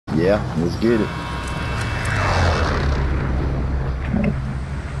Yeah, let's get it.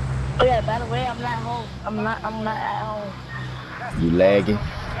 Oh yeah, by the way, I'm not home. I'm not at home. You lagging?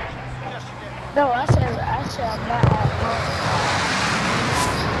 No, I said I'm not at home.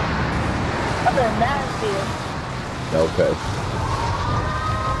 I'm in Nashville. Okay.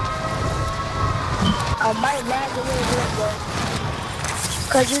 I might lag a little bit, but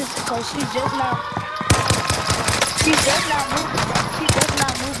cause she's just not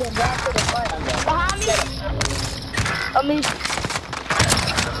moving down to the front. Behind me. I mean,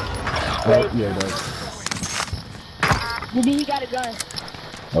 Oh, wait. yeah, Maybe he got a gun.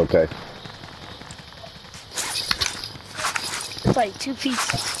 okay. It's like 2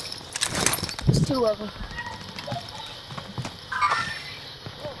 pieces. It's 2 of them.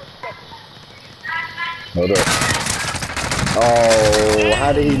 Hold up. Oh,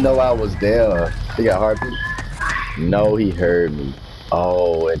 how did he know I was there? He got heartbeat? No, he heard me.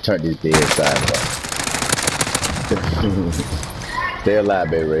 Oh, and turned his dead side up. Stay alive,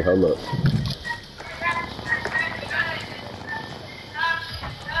 baby Ray. Hold up.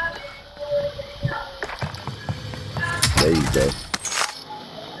 There you go.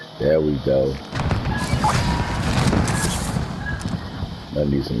 There we go. I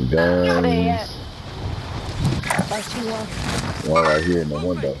need some guns. One right here in the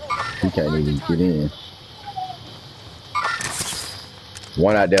window. He can't even get in.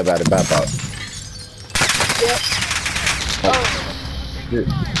 One out there by the back out. Yep. Oh. Shit.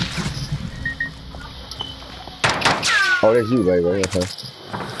 Oh, that's you, baby. Okay.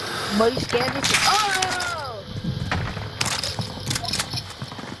 But you scared me. Oh!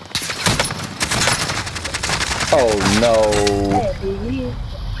 Oh no. Hey,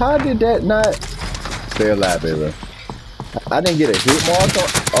 How did that not stay alive, baby? I didn't get a hit mark on.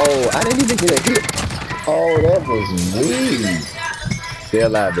 Oh, I didn't even get a hit. Oh, that was weird. Stay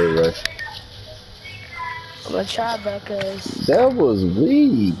alive, baby Rush. I'm gonna try back, cause That was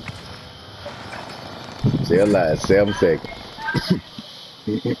weird. Stay alive, 7 seconds.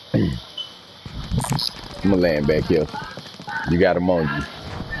 I'm gonna land back here. You got him on you.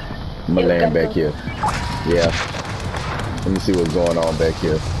 I'm gonna land back here. Yeah. Let me see what's going on back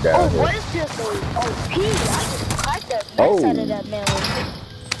here. Down here. What is this? Oh, P. I just cracked the mess out of that man.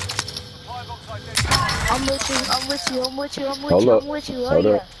 I'm with you. Hold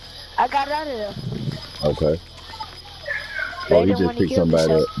Oh up. yeah. I got out of there. Okay. Oh, he just picked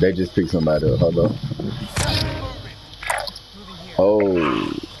somebody up. They just picked somebody up. Hold on. Oh.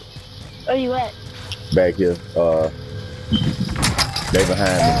 Where you at? Back here. They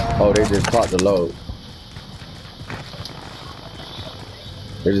behind me. Oh, they just popped the load.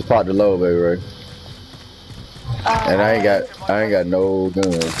 They just popped the load, baby Ray. And I ain't got no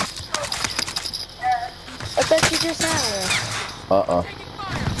guns. I thought you just had one.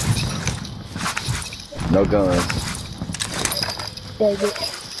 No guns. There you go.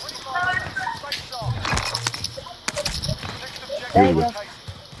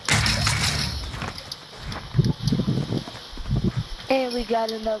 And we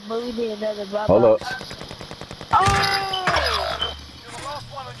got another movie, another box. Hold up. Oh!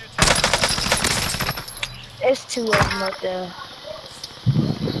 It's 2 of them up there.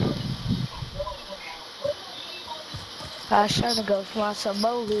 I was trying to go find some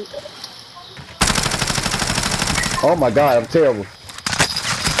more loot. Oh my God, I'm terrible.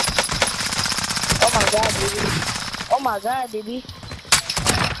 Oh my God, baby. Oh my God, baby.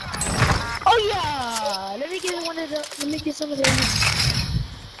 Oh yeah! Let me get one of the. Let me get some of them.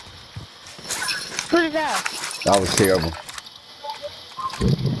 Put it down. That was terrible.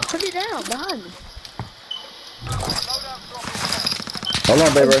 Put it down behind me. Hold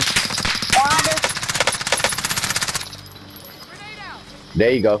on, baby.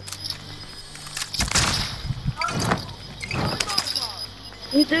 There you go.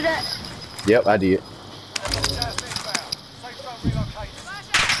 You do that? Yep, I did.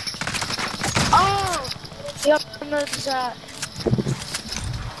 Oh! Yep, on the other side.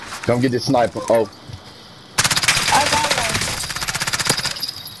 Come get this sniper. Oh. I got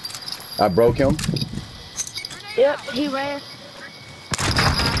one. I broke him. Yep, he ran.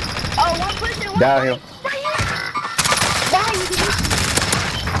 Oh, one person. Down him.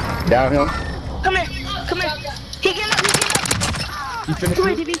 Down him. Come here. He get up. You finished? Come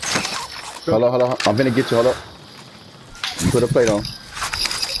here, DB. Hold on. I'm finna get you. Hold up. You put a plate on.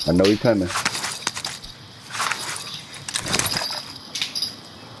 I know he's coming.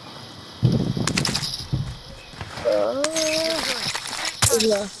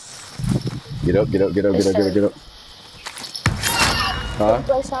 Yeah. Get up. Huh?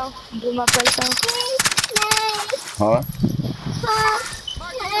 Play sound. Do my play sound. Huh?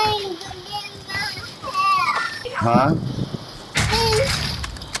 Huh?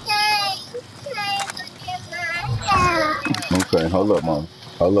 Okay, hold up, mom.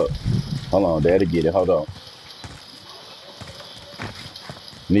 Hold up. Hold on, daddy get it. Hold on.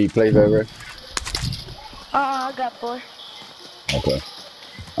 Need play, baby? I got 4. Okay.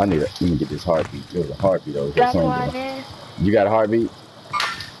 Let me get this heartbeat. There's a heartbeat over here Got somewhere. one in. You got a heartbeat?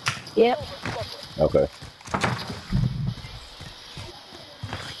 Yep. Okay.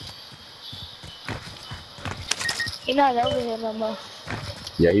 He not over here no more.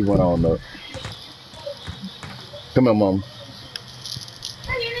 Yeah, he went on up. Come here, mom.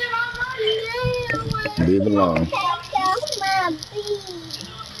 Leave it alone.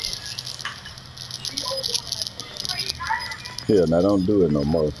 Here, now don't do it no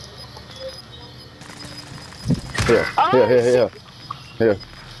more. Here, here, here, here. Here.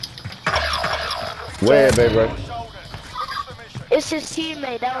 Where, baby? It's his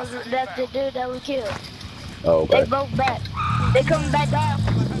teammate. That's the dude that we killed. Oh, okay. They both back. They coming back down.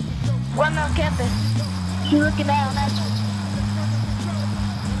 One on camping. He looking down at you.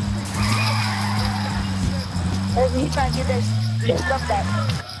 He trying to get this stuff back.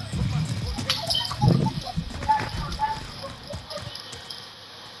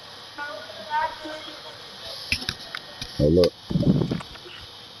 Oh, look.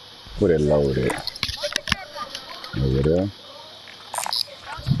 Put it loaded. Over there.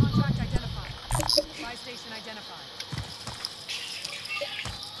 Contract identified. Buy station identified.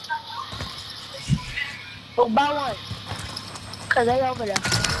 Oh, buy one. Cause they over there.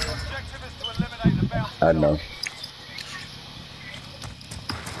 Objective is to eliminate the bounty. I know.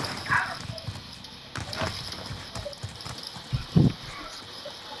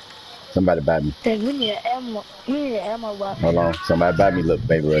 Somebody buy me. Then we need ammo. We need an ammo box. Hold on. Somebody buy me, look,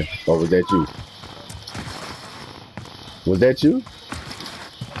 baby Ray. Or was that you? Was that you?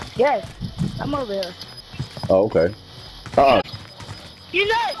 Yes. I'm over here. Oh, okay. You're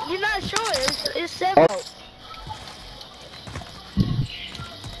not sure. It's several.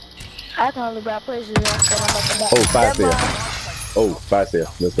 I can only buy places after I'm about to buy. Oh, fire sale. Oh, fire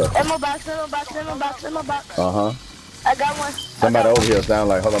sale. Let's go. Ammo box, ammo box, ammo box, ammo box. Uh-huh. I got one. Somebody over here sound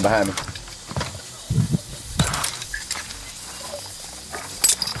like, hold on behind me.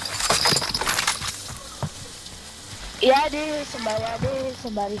 Yeah, I did hear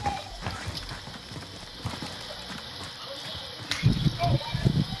somebody.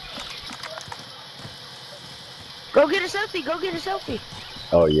 Go get a selfie.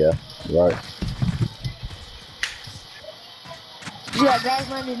 Oh, yeah. Right. You got guys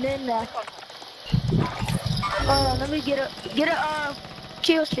running in now. Let me get a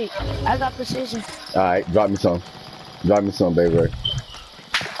kill streak. I got precision. Alright, drop me some. Drop me some, baby Ray.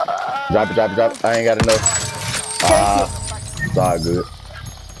 Drop it. I ain't got enough. It's all good.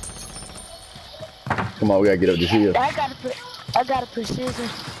 Come on, we gotta get up this hill. I got a precision.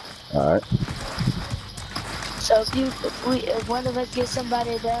 Alright. So if one of us get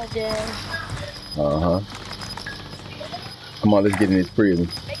somebody down there. Uh-huh. Come on, let's get in this prison.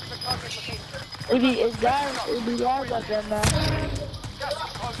 It'd be guys up there now.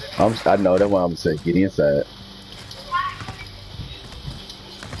 I know, that's why I'm saying get inside.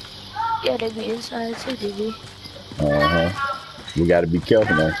 Yeah, they be inside too, they be. Uh-huh. We gotta be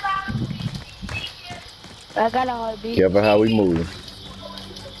careful now. I got a heartbeat. Careful how we move.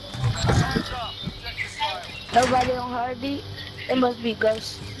 Nobody on heartbeat? It must be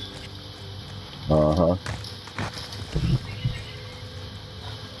ghosts. Uh-huh.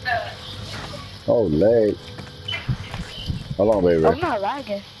 Oh, lag. Hold on, baby. I'm not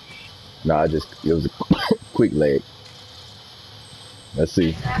lagging. Nah, it was a quick leg. Let's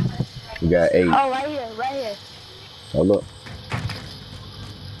see. We got 8. Oh, right here. Oh, look.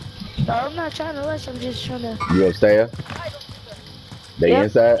 No, I'm not trying to rush, I'm just trying to... You upstairs? They Yep.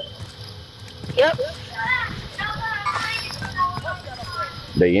 inside? Yep.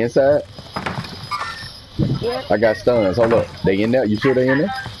 They inside? Yep. I got stuns. Hold up. They in there? You sure they in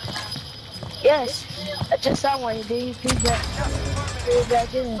there? Yes. I just saw one. He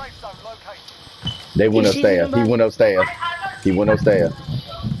back in. They went You see upstairs. somebody? He went upstairs. You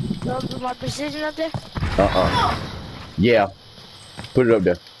want to put my precision up there? Uh-uh. Yeah. Put it up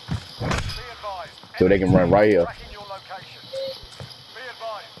there. So they can run right here.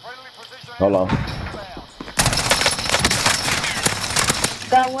 Hold on.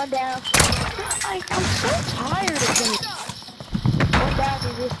 Got one down. I'm so tired of him. One down,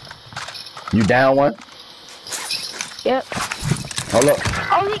 baby. You down one? Yep. Hold up.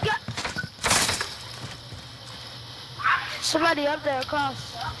 Oh, he got... Somebody up there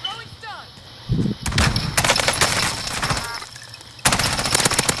across.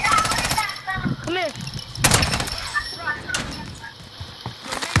 Come here.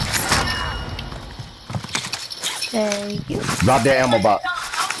 Thank you. Drop that ammo box.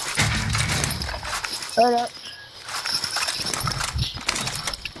 Hold up.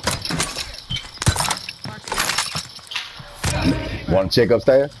 Want to check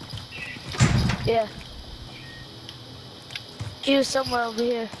upstairs? Yeah. He was somewhere over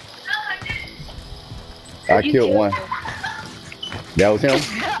here. I You killed one. him. That was him?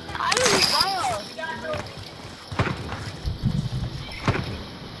 I didn't fall.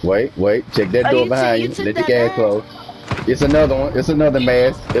 Wait. Check that Oh, door you behind you. took Let the that gas bag? close. It's another one. It's another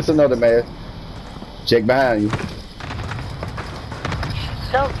mask. It's another mask. Check behind you.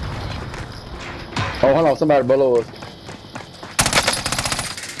 Nope. Oh, hold on. Somebody below us.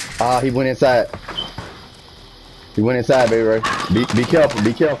 Ah, he went inside. He went inside, baby Ray. Be careful.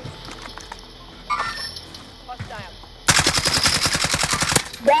 Be careful.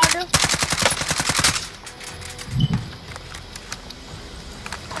 Down him.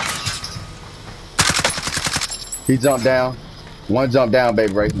 He jumped down. One jump down,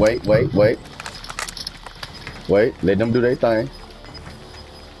 baby Ray. Wait. Let them do their thing.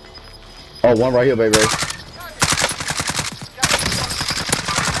 Oh, one right here, baby Ray.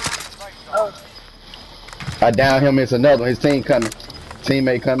 Oh. I down him. It's another one. His team coming.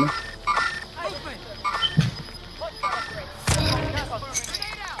 Teammate coming.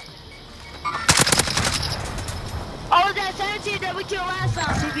 Oh, it's that same team that we killed last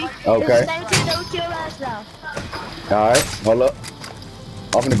time, CB. Okay. It's the same team that we killed last time. Alright, hold up.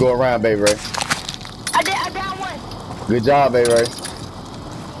 I'm gonna go around, baby Ray. I down one. Good job, baby Ray.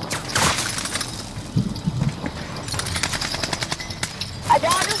 I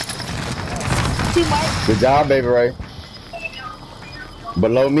down him. Teammate. Good job, baby Ray.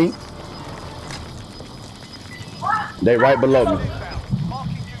 Below me. They right below me.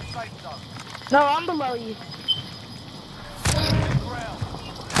 Marking new safe zone. No, I'm below you. Ground.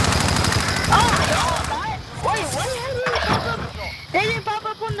 Oh, what? Wait, what? How did they pop up? They didn't pop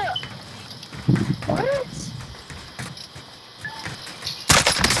up on the... What?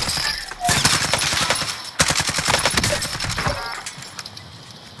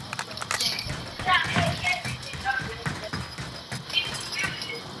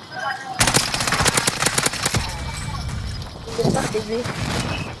 It's not busy.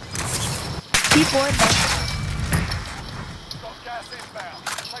 Keep one there. Got gas inbound.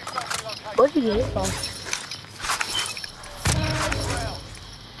 Safe zone relocated. Where'd you get it from?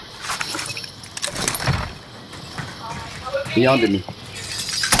 He under me.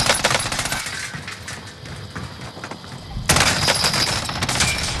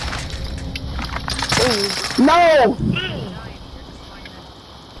 Ooh. No!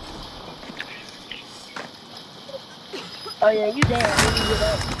 Oh yeah, you damn. When you get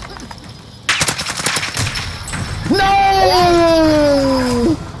up. No!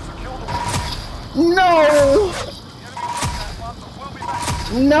 No!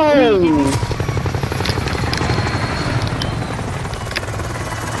 No!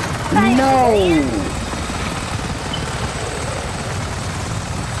 No!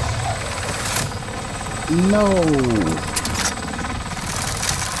 No!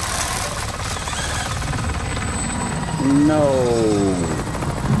 No!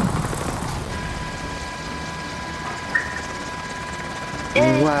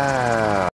 Eh. Wow!